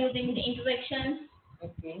people are using the interjections.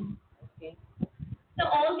 Okay. So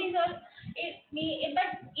all these are, but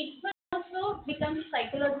it will also become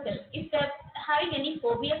psychological. If they're having any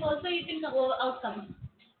phobias also, it will go outcomes.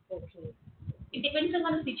 Okay. It depends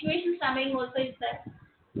on the situation. Stammering also is there.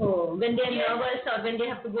 Oh, when they are nervous or when they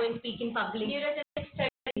have to go and speak in public. Neurogenic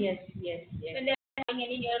stuttering. Yes. When they are having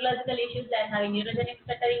any neurological issues, they are having neurogenic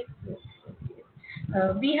stuttering.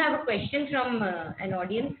 We have a question from an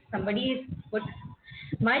audience. Somebody is put,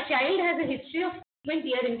 my child has a history of frequent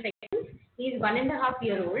ear infections. He is 1.5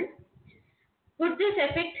 years old. Could this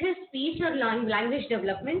affect his speech or language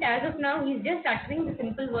development? As of now, he is just uttering the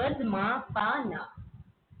simple words ma, pa, na.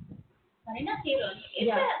 1.5 years old. It's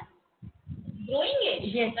Yeah. a growing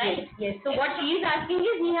age. Yes, right? yes. So what he is asking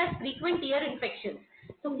is he has frequent ear infections.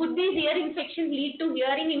 So could these ear infections lead to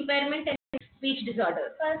hearing impairment and speech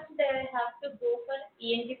disorder? First, they have to go for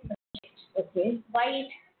ENT. Okay. Why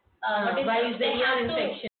is the ear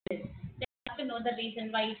infection? They have to know the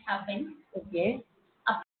reason why it happens. Okay.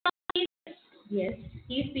 Yes.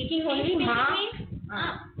 He is speaking only ma.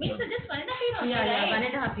 Means just 1.5 years old. Yeah,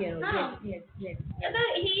 1.5 years old. Yes.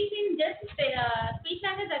 He is in just speech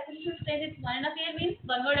language acquisition stage. It's 1.5 years means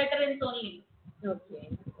one word utterance only. Okay.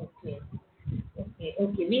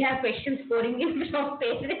 We have questions pouring in from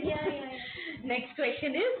parents. Yeah. Next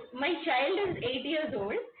question is, my child is 8 years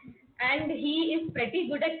old and he is pretty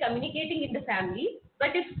good at communicating in the family.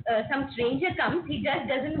 But if some stranger comes, he just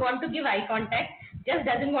doesn't want to give eye contact, just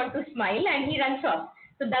doesn't want to smile and he runs off.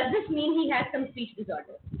 So does this mean he has some speech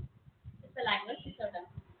disorder? It's a language disorder.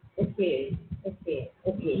 Okay.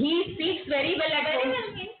 He speaks very well at Very home. well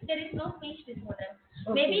means there is no speech disorder.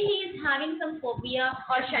 Okay. Maybe he is having some phobia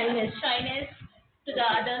Or shyness. To the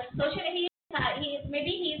others. Socially,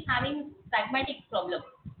 maybe he is having pragmatic problem.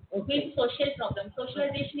 Okay. Means social problem.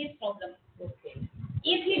 Socialization is problem. Okay.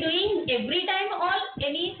 Is he doing every time or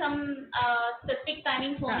any some specific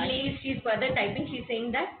timings only? She's further typing. She's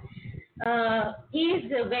saying that he is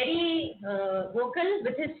very vocal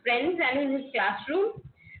with his friends and in his classroom.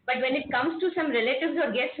 But when it comes to some relatives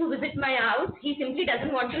or guests who visit my house, he simply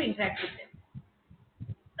doesn't want to interact with them.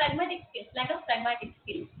 Pragmatic skills, lack of pragmatic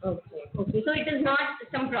skills. Okay. So it is not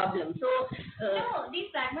some problem. So no, these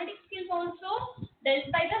pragmatic skills also dealt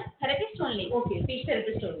by the therapist only. Okay, speech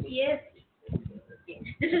therapist only. Yes. Okay.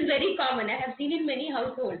 This is very common. I have seen in many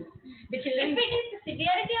households. The children. If it is the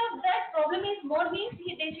severity of that problem is more means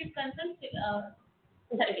they should consult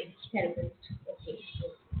Therapist. Okay.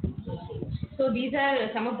 So these are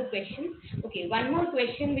some of the questions. Okay, one more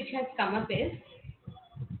question which has come up is,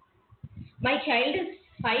 my child is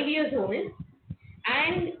 5 years old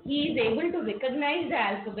and he is able to recognize the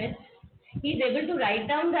alphabet. He is able to write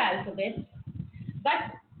down the alphabet,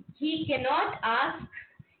 but he cannot ask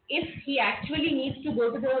if he actually needs to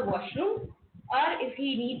go to the washroom or if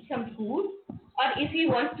he needs some food or if he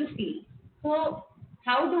wants to sleep. So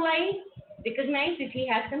how do I recognize if he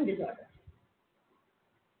has some disorder?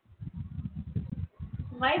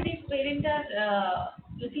 Why these parents are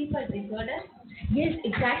looking for disorder? Yes,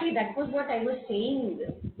 exactly. That was what I was saying.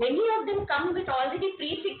 Many of them come with already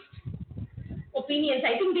prefixed opinions.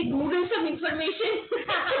 I think they Google some information.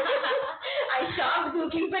 I stopped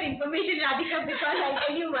Googling for information, Radhika, because I'll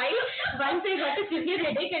tell you why. Once I got a severe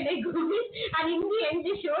headache and I Googled, and in the end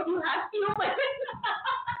they showed you have to.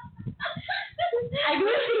 I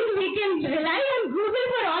don't think we can rely on Google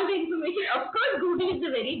for all the information. Of course, Google is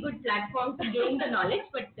a very good platform to gain the knowledge,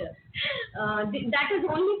 but that is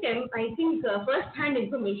only, I think, first-hand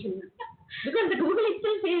information. Because the Google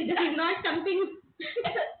itself says this is not something.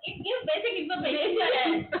 It gives basic information.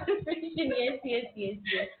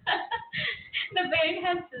 Yes. The parent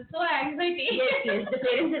has so anxiety. Yes. The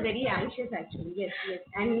parents are very anxious actually. Yes.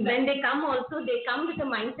 And when they come also, they come with the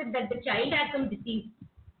mindset that the child has some disease.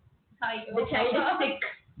 The child is sick.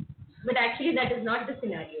 But actually that is not the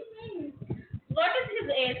scenario. What is his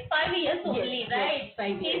age? 5 years only, right? Yes,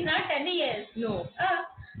 5 years. He is not 10 years. No.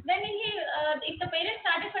 Then if the parents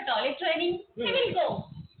started for toilet training, he will go.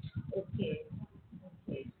 Okay.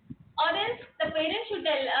 Or else the parents should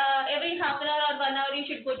tell every half an hour or 1 hour you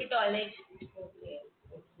should go to toilet. Okay.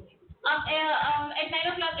 At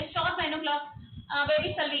 9 o'clock, a sharp 9 o'clock,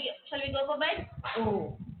 baby, shall we go for bed?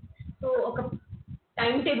 Oh. So a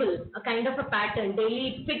timetable, a kind of a pattern,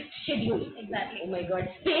 daily fixed schedule. Exactly. Oh my God.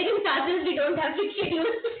 Parents ourselves, we don't have fixed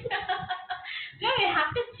schedules. No, we have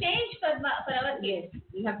to change for our kids. Yes,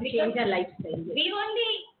 we have to change our lifestyle. Yes. We only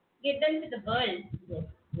get them to the world. Yes.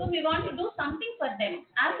 So we want to do something for them.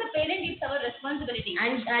 As a parent, it's our responsibility.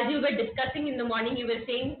 And as you were discussing in the morning, you were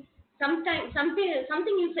saying something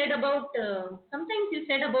you said about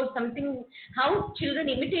something how children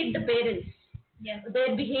imitate the parents. Yes.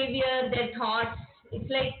 Their behavior, their thoughts. It's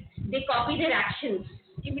like they copy their actions.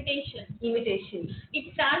 Imitation.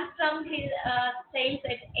 It starts from his child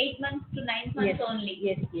at 8 months to 9 months only.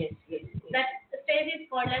 Yes. That stage is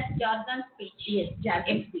called as jargon speech. Yes,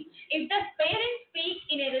 jargon speech. If the parents speak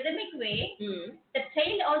in a rhythmic way, the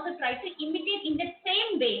child also tries to imitate in the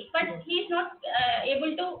same way, but he is not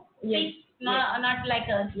able to speak not like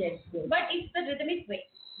us. Yes. But it's the rhythmic way.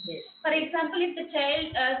 Yes. For example, if the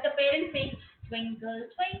parent says twinkle,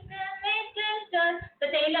 twinkle, little star, the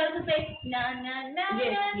child also says na na na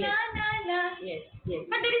na. Yes.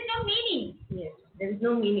 But there is no meaning. Yes, there is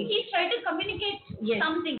no meaning. He's trying to communicate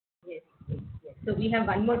something. Yes. So we have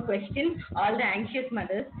one more question. All the anxious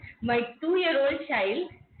mothers. My 2-year-old child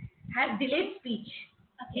has delayed speech.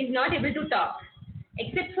 He's not able to talk,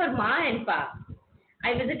 except for ma and pa.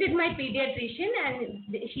 I visited my pediatrician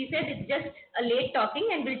and she said it's just a late talking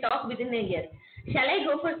and will talk within a year. Shall I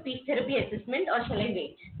go for speech therapy assessment or shall I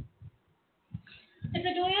wait? It's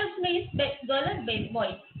a 2 years means girl or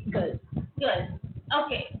boy? Girl.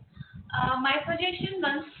 Okay. My suggestion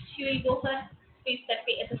once she will go for speech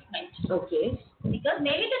therapy assessment. Okay. Because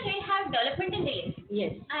maybe the child has developmental delays.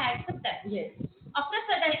 Yes. I accept that. Yes. After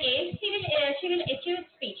certain age, she will achieve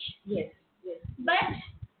speech. Yes. But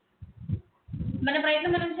మన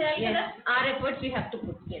ప్రయత్నం మనం చేయాలి కదా. Our efforts we have to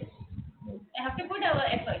put. Yes. We have to put our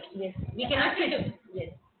effort. Yes. We cannot sit. Yes.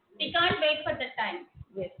 We can't wait for that time.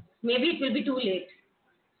 Yes. Maybe it will be too late.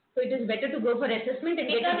 So it is better to go for assessment and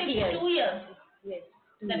because get it it's 2 years. Yes.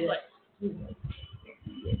 That's what.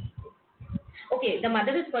 Yes. Okay, the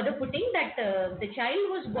mother is further putting that the child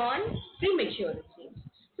was born premature, it seems.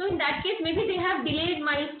 So in that case, maybe they have delayed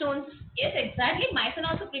milestones. Yes, exactly. My son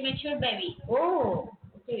also premature baby. Oh,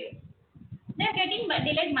 okay. They are getting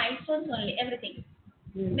delayed milestones only, everything.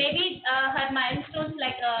 Maybe her milestones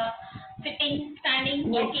like sitting, standing,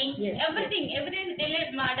 walking, everything delayed.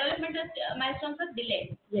 Developmental milestones are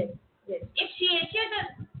delayed. Yes, yes. If she achieved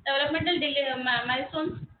the developmental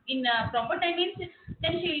milestones in proper time, means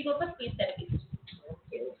then she will go for speech therapy.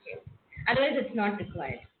 Okay, okay. Otherwise, it's not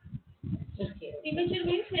required. Okay. Premature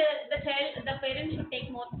means the parent should take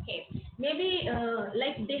more care. Maybe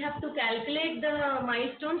like they have to calculate the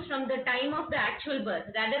milestones from the time of the actual birth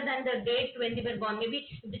rather than the date when they were born. Maybe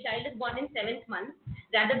if the child is born in 7th month,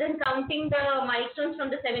 rather than counting the milestones from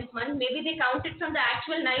the 7th month, maybe they count it from the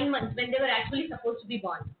actual 9 months when they were actually supposed to be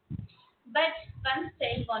born. But once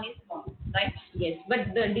child born is born, right? Yes,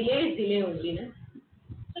 but the delay is delay only, no?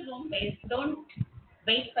 So don't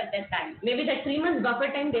wait for that time. Maybe that 3 months buffer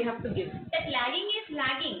time they have to give. That lagging is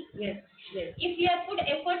lagging. Yes, yes. If you have put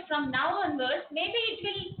effort from now onwards, maybe it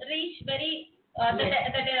will reach very the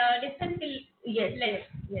distance will less.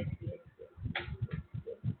 Yes.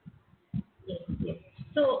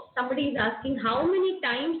 So somebody is asking how many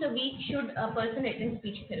times a week should a person attend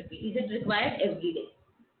speech therapy? Is it required every day?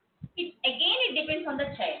 It depends on the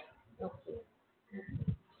child. Okay.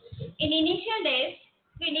 In initial days,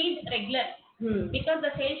 we need regular because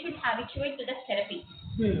the child should habituate to the therapy.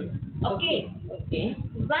 Okay.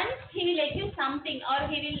 Once he will achieve something or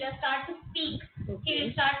he will start to speak, he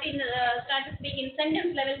will start to speak in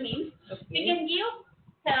sentence level means we can give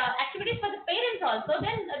activities for the parents also.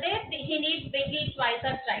 Then there he needs weekly twice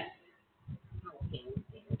or thrice.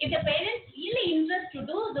 If the parents really interest to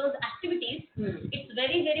do those activities, it's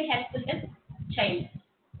very very helpful to the child.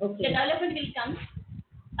 The development will come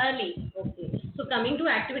early. Okay. So coming to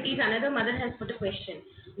activities, another mother has put a question.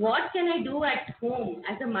 What can I do at home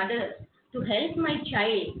as a mother to help my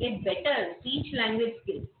child get better speech language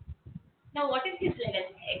skills? Now, what is his level?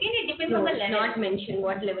 Again, it depends on the level. Not mention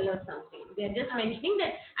what level or something. They are just mentioning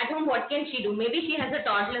that at home what can she do? Maybe she has a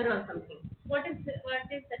toddler or something. What is the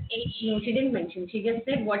age? No, she didn't mention. She just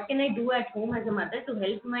said, what can I do at home as a mother to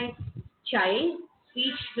help my child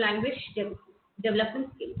speech language development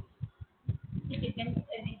skills? It depends on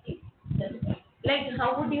anything. Like,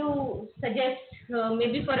 how would you suggest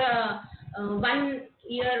maybe for a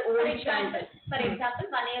 1-year-old child? For example,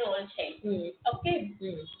 1-year-old child. Okay.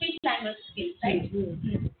 Speech language skills, right?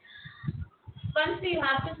 Once you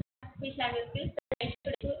have to speech language skills, the child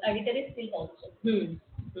should do auditory skills also. They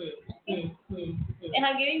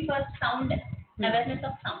are giving first sound, awareness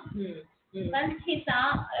of sound. Once he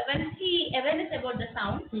awareness about the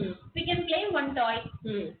sound, we can play one toy.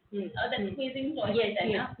 The squeezing toy.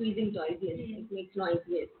 Squeezing toys. Yes, it makes noise.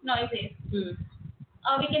 Yes. Noises.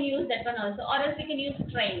 We can use that one also, or else we can use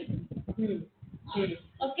train.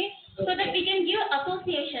 Okay, so that we can give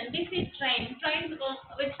association. This is train. Train with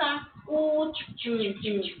sound. We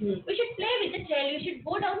should play with the child. We should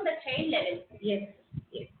go down the child level. Yes.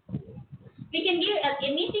 We can give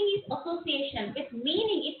anything is association with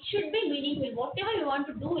meaning. It should be meaningful. Whatever you want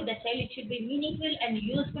to do with the child, it should be meaningful and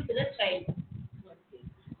useful to the child.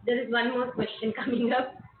 There is one more question coming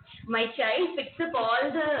up. My child picks up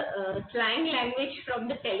all the slang language from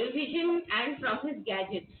the television and from his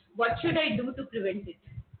gadgets. What should I do to prevent it?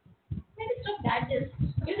 Maybe stop gadgets.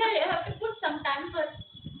 You have to put some time for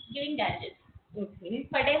giving gadgets. Okay.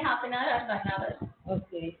 Per day, half an hour or 1 hour.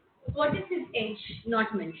 Okay. What is his age?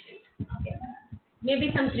 Not mentioned. Okay.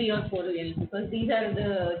 Maybe some 3 or 4 years because these are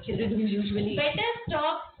the children who usually. Better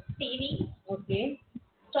stop TV. Okay.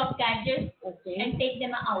 Stop gadgets. Okay. And take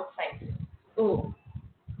them outside. Oh.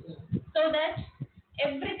 So that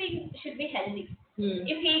everything should be healthy.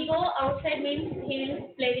 If he go outside means he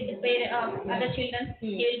will play with the other children.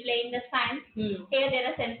 He will play in the sand. Here there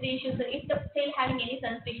are sensory issues. So if the child having any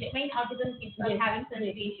sensory issues, autism kids are having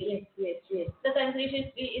sensory issues. Yes. The sensory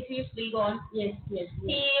issues will go on. Yes.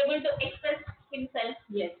 He able to express himself.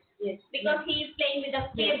 Yes. Because he is playing with the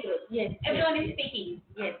peer group. Everyone is speaking.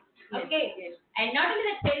 Okay. And not only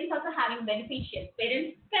that, parents also having beneficial.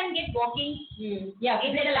 Parents can get walking in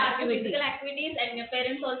physical activities, and your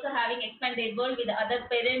parents also having expand their world with the other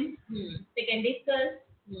parents. They can discuss.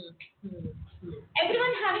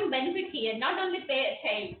 Everyone having benefit here, not only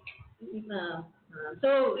child.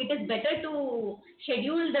 So it is better to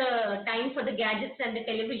schedule the time for the gadgets and the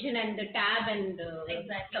television and the tab and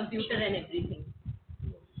computer and everything.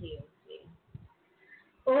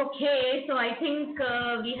 Okay, so I think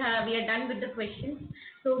we are done with the questions.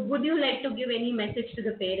 So would you like to give any message to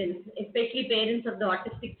the parents, especially parents of the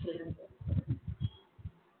autistic children?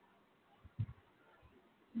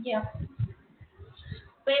 Yeah.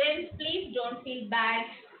 Parents, please don't feel bad.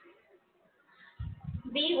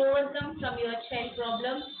 Be overcome from your child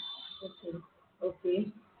problems. Okay.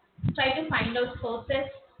 Okay. Try to find out sources.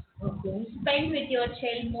 Okay. Spend with your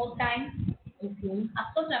child more time. Okay.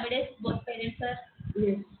 Of course, nowadays both parents are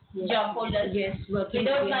Yes. Yes. job holders. Yes. Working.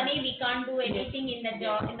 Without Yeah. money, we can't do anything in the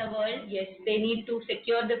job in the world. Yes. They need to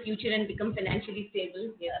secure the future and become financially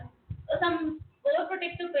stable. Yeah. Some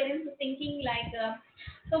overprotective parents are thinking like,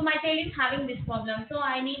 so my child is having this problem, so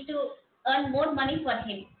I need to earn more money for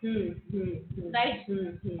him. Right?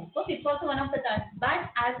 Of course, it's also one of the thoughts.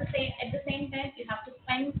 But at the same time, you have to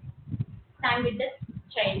spend time with the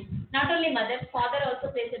child. Not only mother, father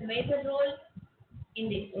also plays a major role in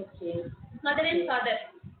this. Okay. Mother and father.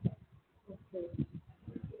 Okay.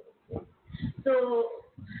 So,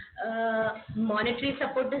 monetary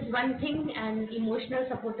support is one thing, and emotional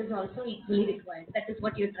support is also equally required. That is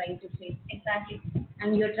what you're trying to say. Exactly.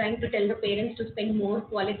 And you're trying to tell the parents to spend more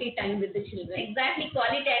quality time with the children. Exactly,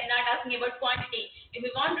 quality. I'm not asking about quantity. If we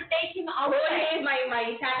want to take him out,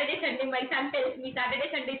 my Saturday, Sunday, my son tells me Saturday,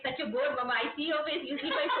 Sunday is such a bore, Mama. I see your face, you see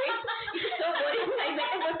my face. It's so boring. I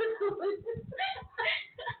better go to school.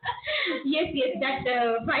 Yes, that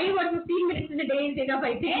 5 or 15 minutes in a day is enough,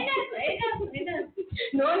 I think. Enough.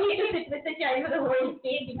 No need to sit with the child for the whole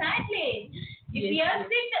day. Exactly. If he has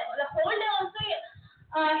sit the whole day also,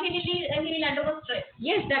 he will undergo stress.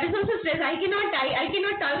 Yes, that is also stress. I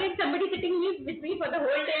cannot tolerate somebody sitting with me for the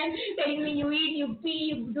whole day and telling me you eat, you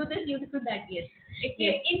pee, you do this, you do that. Yes.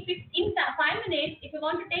 In 5 minutes, if you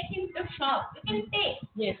want to take him to shop, you can take.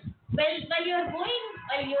 Yes. While you are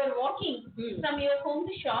walking from your home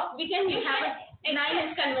to shop, we can have a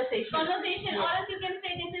nice conversation. Yes. Or else you can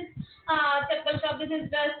say this is chappal shop, this is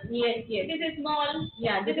dress. Yes. This is mall.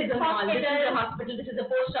 Yeah, this is a mall. This is a hospital. This is a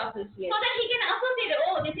post office. Yes. So that he can associate.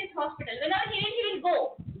 Oh, this is hospital. Whenever he will go.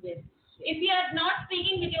 Yes. If you are not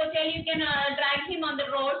speaking with your child, you can drag him on the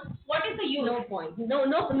road. What is the use? No point. No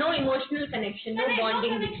emotional connection. No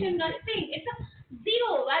bonding. No connection. Nothing. It's a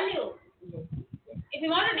zero value. Yes. If you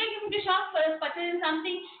want to take him to shop for purchasing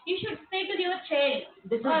something, you should say to your child,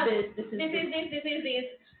 this is this,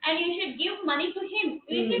 and you should give money to him.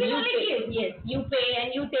 He will only give. Yes, you pay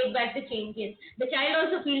and you take back the change. Yes, the child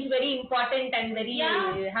also feels very important and very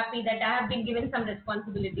happy that I have been given some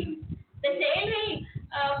responsibility. The child will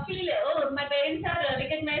feel, oh, my parents are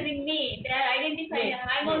recognizing me. They are identifying. Yes,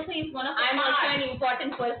 I'm also an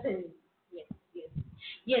important person.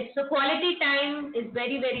 Yes, so quality time is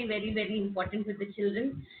very, very, very, very important with the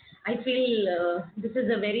children. I feel this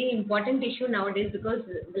is a very important issue nowadays because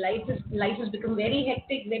life has become very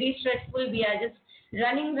hectic, very stressful. We are just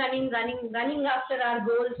running after our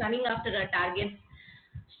goals, running after our targets.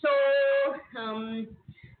 So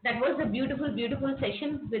that was a beautiful, beautiful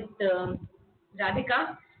session with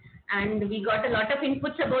Radhika, and we got a lot of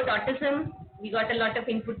inputs about autism. We got a lot of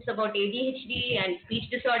inputs about ADHD and speech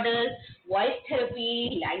disorders, voice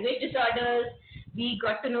therapy, language disorders. We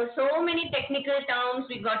got to know so many technical terms.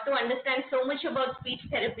 We got to understand so much about speech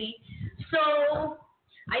therapy. So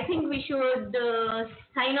I think we should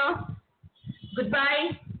sign off.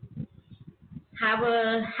 Goodbye. Have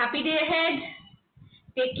a happy day ahead.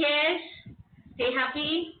 Take care. Stay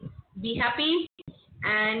happy. Be happy.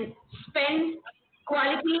 And spend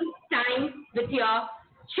quality time with your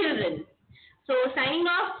children. So signing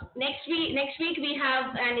off. Next week we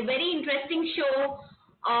have a very interesting show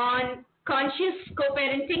on conscious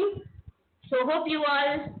co-parenting. So hope you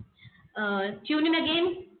all tune in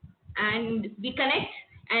again and we connect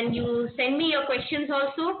and you send me your questions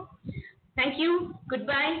also. Thank you.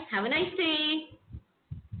 Goodbye. Have a nice day.